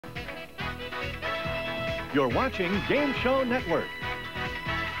You're watching Game Show Network. Here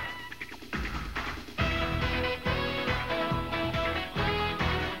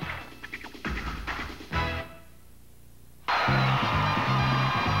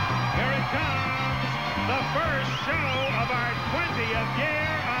it comes, the first show of our 20th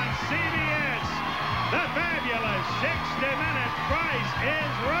year on CBS. The fabulous 60-minute Price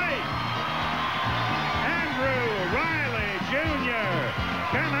is Right. Andrew Riley Jr.,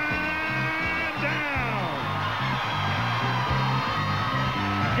 come on down.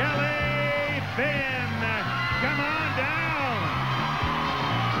 Kelly Finn, come on down.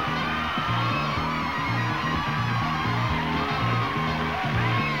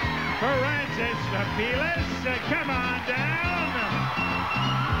 Francis Apiles, come on down.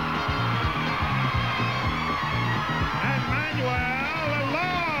 And Manuel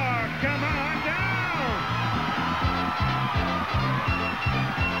Law, come on down.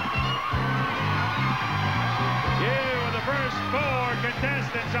 You are the first four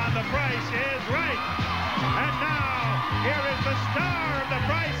contestants on The Price is Right. And now, here is the star of The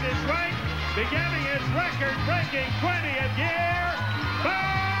Price is Right, beginning his record-breaking 20th year,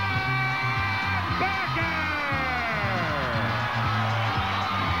 Bob Barker!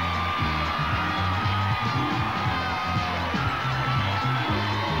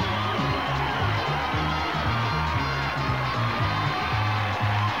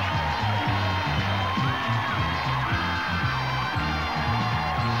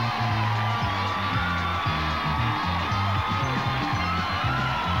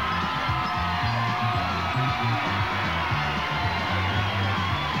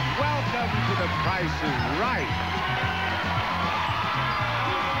 The Price is Right.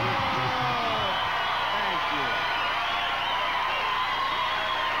 Thank you.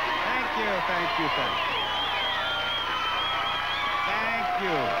 Thank you, thank you, thank you. Thank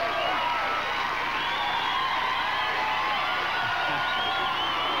you.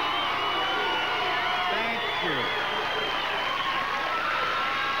 Thank you.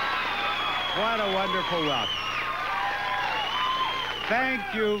 What a wonderful welcome. Thank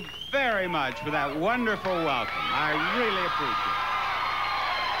you very much for that wonderful welcome. I really appreciate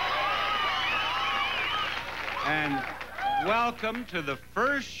it. And welcome to the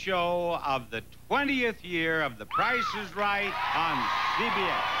first show of the 20th year of The Price is Right on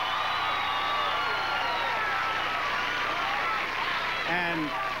CBS.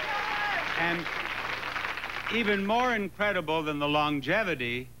 And even more incredible than the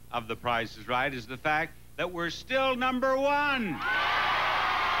longevity of The Price is Right is the fact that we're still #1.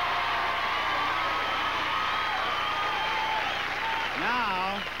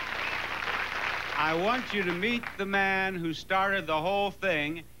 Now, I want you to meet the man who started the whole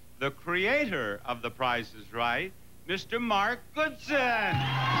thing, the creator of The Price is Right, Mr. Mark Goodson.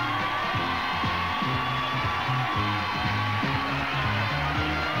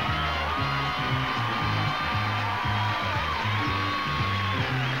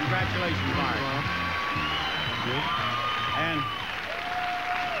 Congratulations, Mark. And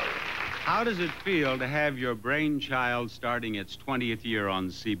how does it feel to have your brainchild starting its 20th year on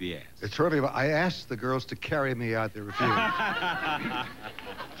CBS? It's terrific. I asked the girls to carry me out. They refused.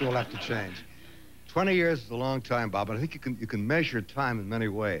 So we'll have to change. 20 years is a long time, Bob, but I think you can measure time in many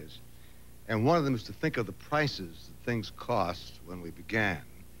ways. And one of them is to think of the prices that things cost when we began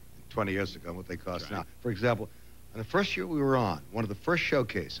 20 years ago and what they cost now. For example, on the first year we were on, one of the first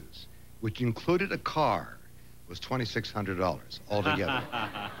showcases, which included a car, was $2,600 altogether.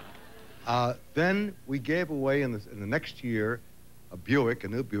 Then we gave away in the next year a Buick, a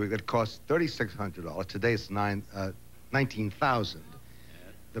new Buick, that cost $3,600. Today it's $19,000.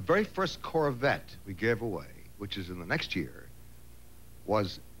 The very first Corvette we gave away, which is in the next year,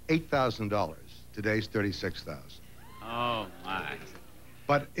 was $8,000. Today's $36,000. Oh, my.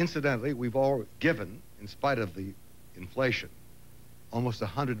 But incidentally, we've all given, in spite of the inflation, almost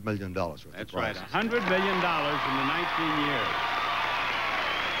 $100 million worth of That's prizes. right, $100 million in the 19 years.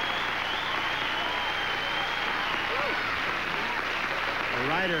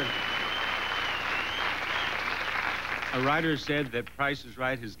 A writer said that Price is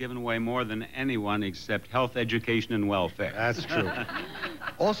Right has given away more than anyone except health, education, and welfare. That's true.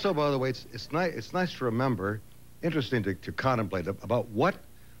 Also, by the way, it's nice to remember, interesting to contemplate about what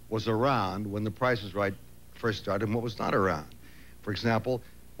was around when The Price is Right first started and what was not around. For example,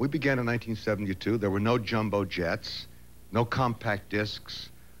 we began in 1972. There were no jumbo jets, no compact discs,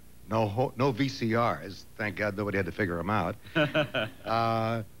 no VCRs. Thank God nobody had to figure them out.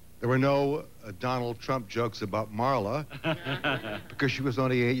 There were no Donald Trump jokes about Marla because she was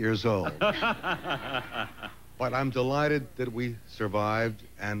only 8 years old. But I'm delighted that we survived,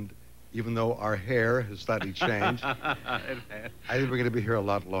 and even though our hair has slightly changed. I think we're going to be here a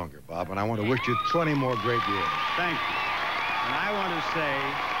lot longer, Bob, and I want to wish you 20 more great years. Thank you. And I want to say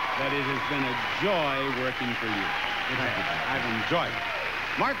that it has been a joy working for you. I've enjoyed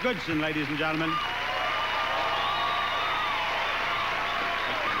it. Mark Goodson, ladies and gentlemen.